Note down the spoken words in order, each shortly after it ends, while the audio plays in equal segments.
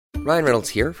Ryan Reynolds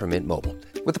here from Mint Mobile.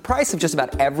 With the price of just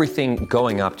about everything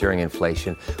going up during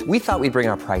inflation, we thought we'd bring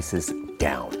our prices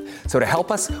down. So to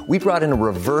help us, we brought in a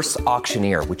reverse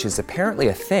auctioneer, which is apparently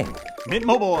a thing. Mint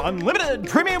Mobile Unlimited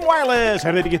Premium Wireless.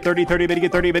 How to get 30, 30, bit to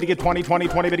get 30, bit to get 20, 20,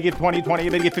 20, bit to get 20, 20,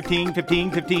 bit to get 15,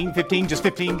 15, 15, 15, just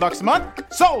 $15 a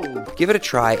month? Sold! Give it a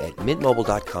try at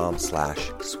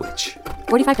mintmobile.com/switch.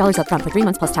 $45 up front for 3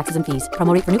 months plus taxes and fees.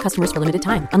 Promo rate for new customers for limited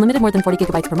time. Unlimited more than 40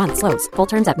 gigabytes per month. Slows full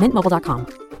terms at mintmobile.com.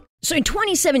 So in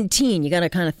 2017, you got to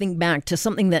kind of think back to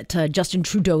something that Justin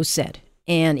Trudeau said.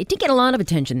 And it didn't get a lot of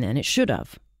attention then. It should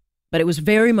have. But it was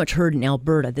very much heard in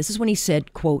Alberta. This is when he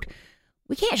said, quote,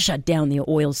 "We can't shut down the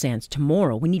oil sands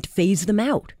tomorrow. We need to phase them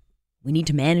out. We need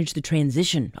to manage the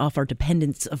transition off our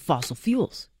dependence of fossil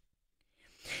fuels."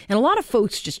 And a lot of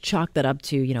folks just chalk that up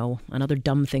to, another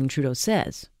dumb thing Trudeau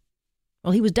says.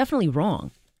 Well, he was definitely wrong.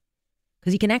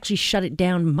 Because he can actually shut it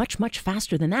down much, much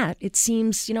faster than that. It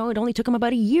seems, it only took him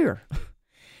about a year.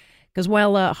 Because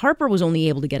while Harper was only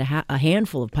able to get a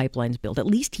handful of pipelines built, at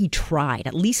least he tried.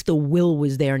 At least the will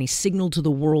was there, and he signaled to the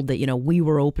world that, we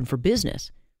were open for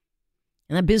business.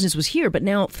 And that business was here. But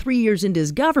now, 3 years into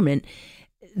his government,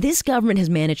 this government has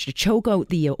managed to choke out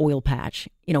the oil patch,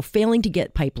 failing to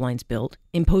get pipelines built,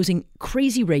 imposing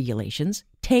crazy regulations,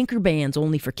 tanker bans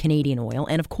only for Canadian oil,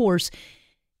 and of course,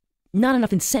 not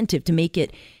enough incentive to make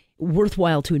it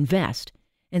worthwhile to invest.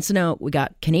 And so now we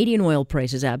got Canadian oil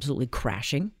prices absolutely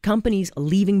crashing, companies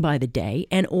leaving by the day,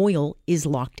 and oil is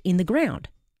locked in the ground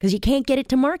because you can't get it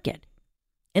to market.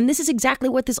 And this is exactly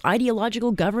what this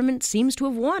ideological government seems to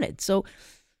have wanted. So,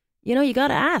 you got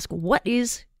to ask, what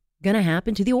is going to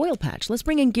happen to the oil patch? Let's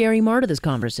bring in Gary Mar to this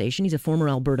conversation. He's a former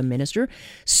Alberta minister,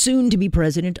 soon to be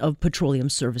president of Petroleum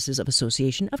Services of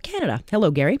Association of Canada. Hello,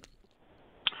 Gary.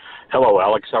 Hello,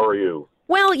 Alex. How are you?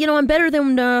 Well, I'm better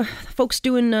than folks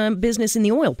doing business in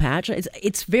the oil patch.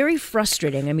 It's very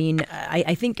frustrating. I mean,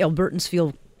 I think Albertans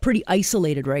feel pretty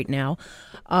isolated right now,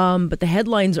 but the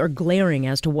headlines are glaring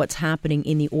as to what's happening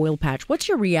in the oil patch. What's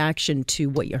your reaction to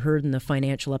what you heard in the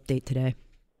financial update today?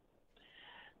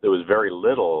 There was very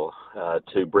little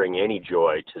to bring any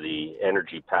joy to the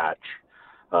energy patch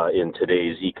in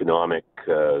today's economic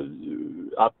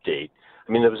update.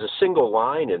 I mean, there was a single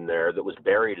line in there that was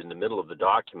buried in the middle of the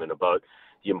document about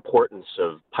the importance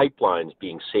of pipelines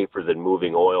being safer than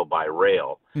moving oil by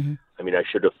rail. Mm-hmm. I mean, I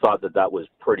should have thought that was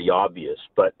pretty obvious,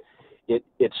 but it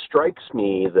strikes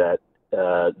me that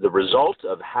the result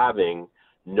of having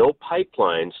no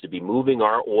pipelines to be moving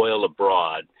our oil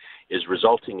abroad is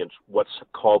resulting in what's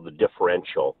called the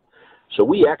differential. So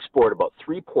we export about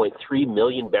 3.3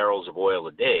 million barrels of oil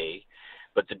a day,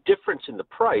 but the difference in the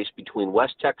price between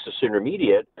West Texas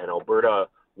Intermediate and Alberta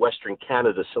Western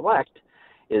Canada Select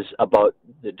is about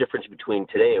the difference between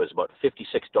today. It was about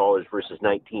 $56 versus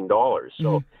 $19.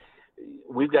 So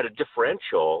we've got a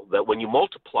differential that when you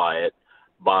multiply it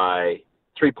by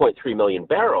 3.3 million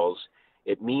barrels,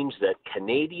 it means that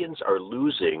Canadians are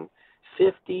losing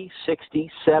 $50,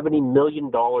 $60, $70 million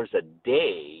a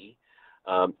day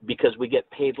because we get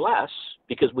paid less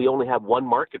because we only have one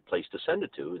marketplace to send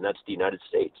it to, and that's the United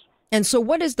States. And so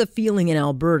what is the feeling in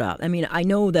Alberta? I mean, I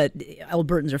know that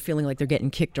Albertans are feeling like they're getting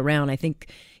kicked around. I think,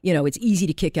 it's easy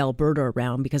to kick Alberta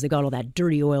around because they got all that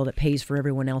dirty oil that pays for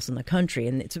everyone else in the country.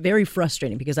 And it's very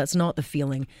frustrating because that's not the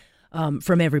feeling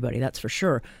from everybody, that's for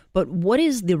sure. But what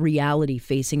is the reality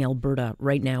facing Alberta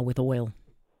right now with oil?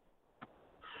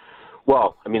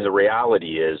 Well, I mean, the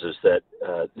reality is that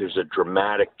there's a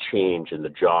dramatic change in the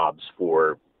jobs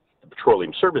for the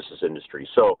petroleum services industry.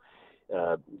 So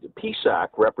PSAC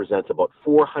represents about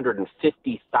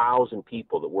 450,000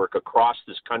 people that work across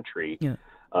this country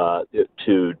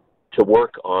to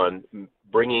work on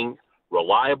bringing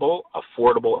reliable,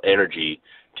 affordable energy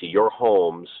to your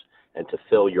homes and to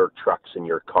fill your trucks and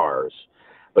your cars.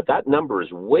 But that number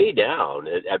is way down.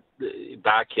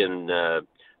 Back in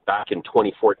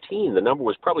 2014, the number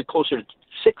was probably closer to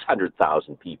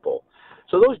 600,000 people.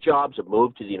 So those jobs have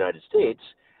moved to the United States,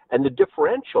 and the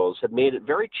differentials have made it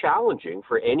very challenging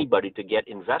for anybody to get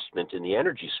investment in the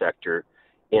energy sector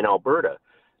in Alberta.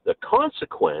 The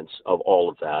consequence of all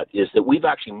of that is that we've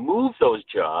actually moved those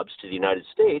jobs to the United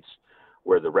States,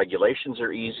 where the regulations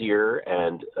are easier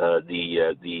and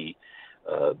the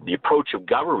approach of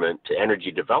government to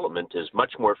energy development is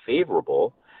much more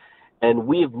favorable. And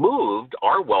we've moved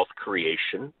our wealth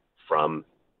creation from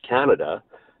Canada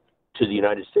to the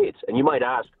United States. And you might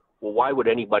ask, well, why would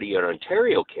anybody in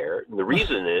Ontario care? And the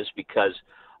reason is because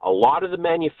a lot of the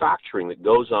manufacturing that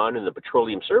goes on in the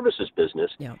petroleum services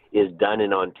business is done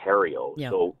in Ontario.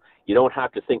 So you don't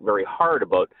have to think very hard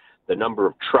about the number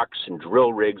of trucks and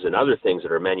drill rigs and other things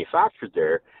that are manufactured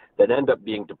there, that end up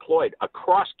being deployed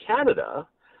across Canada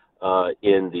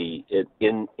in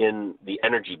the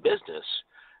energy business,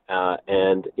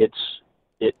 and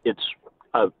it's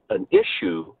an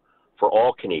issue for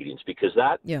all Canadians, because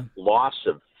that loss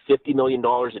of $50 million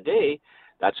a day,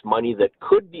 that's money that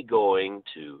could be going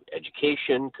to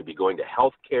education, could be going to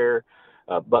health care,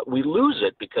 but we lose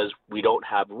it because we don't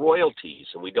have royalties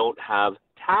and we don't have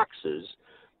taxes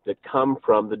that come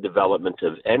from the development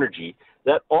of energy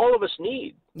that all of us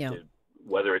need,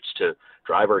 whether it's to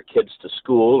drive our kids to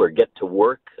school or get to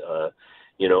work,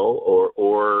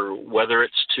 or whether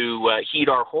it's to heat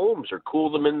our homes or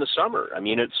cool them in the summer. I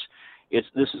mean,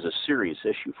 this is a serious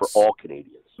issue for all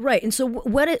Canadians. Right. And so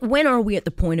when are we at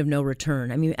the point of no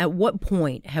return? I mean, at what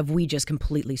point have we just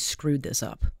completely screwed this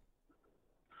up?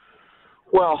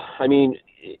 Well, I mean,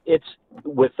 it's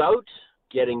without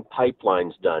getting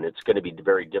pipelines done, it's going to be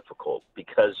very difficult,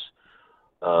 because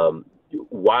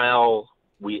while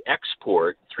we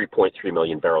export 3.3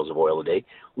 million barrels of oil a day,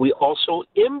 we also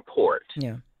import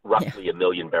roughly 1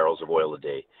 million barrels of oil a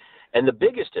day. And the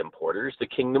biggest importer is the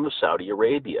Kingdom of Saudi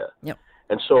Arabia. Yep.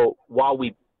 And so while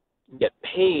we get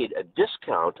paid a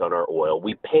discount on our oil,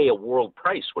 we pay a world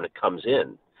price when it comes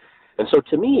in. And so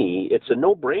to me, it's a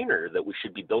no-brainer that we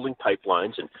should be building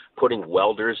pipelines and putting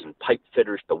welders and pipe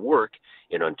fitters to work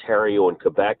in Ontario and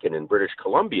Quebec and in British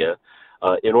Columbia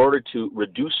in order to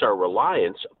reduce our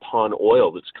reliance upon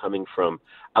oil that's coming from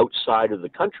outside of the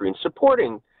country and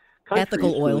supporting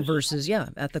ethical oil versus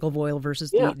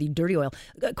the dirty oil.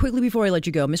 Quickly before I let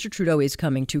you go, Mr. Trudeau is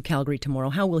coming to Calgary tomorrow.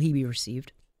 How will he be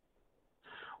received?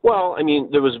 Well, I mean,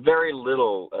 there was very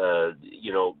little,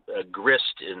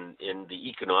 grist in the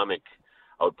economic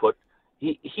output.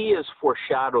 He has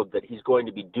foreshadowed that he's going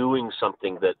to be doing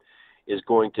something that is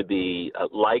going to be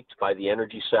liked by the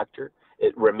energy sector.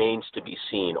 It remains to be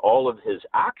seen. All of his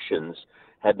actions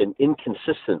have been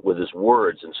inconsistent with his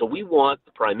words. And so we want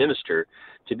the Prime Minister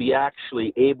to be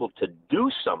actually able to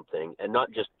do something and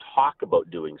not just talk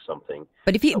about doing something.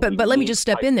 But but let me just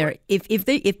step in there.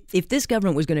 If this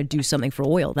government was going to do something for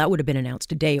oil, that would have been announced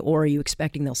today, or are you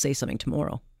expecting they'll say something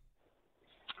tomorrow?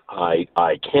 I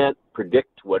can't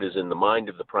predict what is in the mind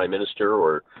of the Prime Minister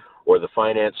or the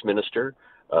Finance Minister.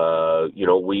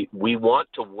 We want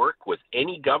to work with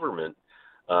any government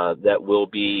that will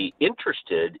be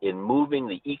interested in moving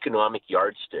the economic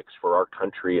yardsticks for our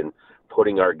country and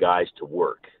putting our guys to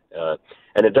work.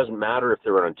 And it doesn't matter if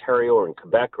they're in Ontario or in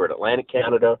Quebec or in Atlantic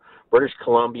Canada, British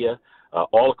Columbia,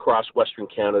 all across Western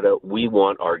Canada. We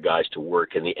want our guys to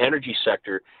work. And the energy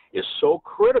sector is so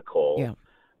critical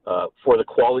for the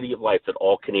quality of life that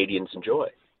all Canadians enjoy.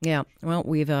 Yeah, well,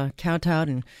 we've kowtowed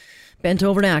and bent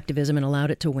over to activism and allowed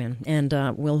it to win. And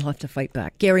we'll have to fight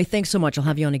back. Gary, thanks so much. I'll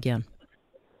have you on again.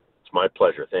 My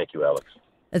pleasure. Thank you, Alex.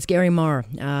 That's Gary Marr,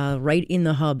 right in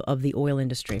the hub of the oil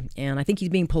industry. And I think he's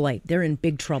being polite. They're in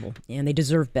big trouble, and they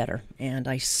deserve better. And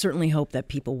I certainly hope that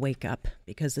people wake up,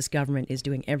 because this government is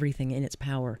doing everything in its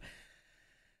power,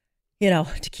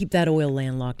 to keep that oil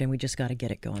landlocked, and we just got to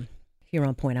get it going. Here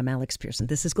on Point, I'm Alex Pearson.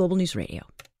 This is Global News Radio.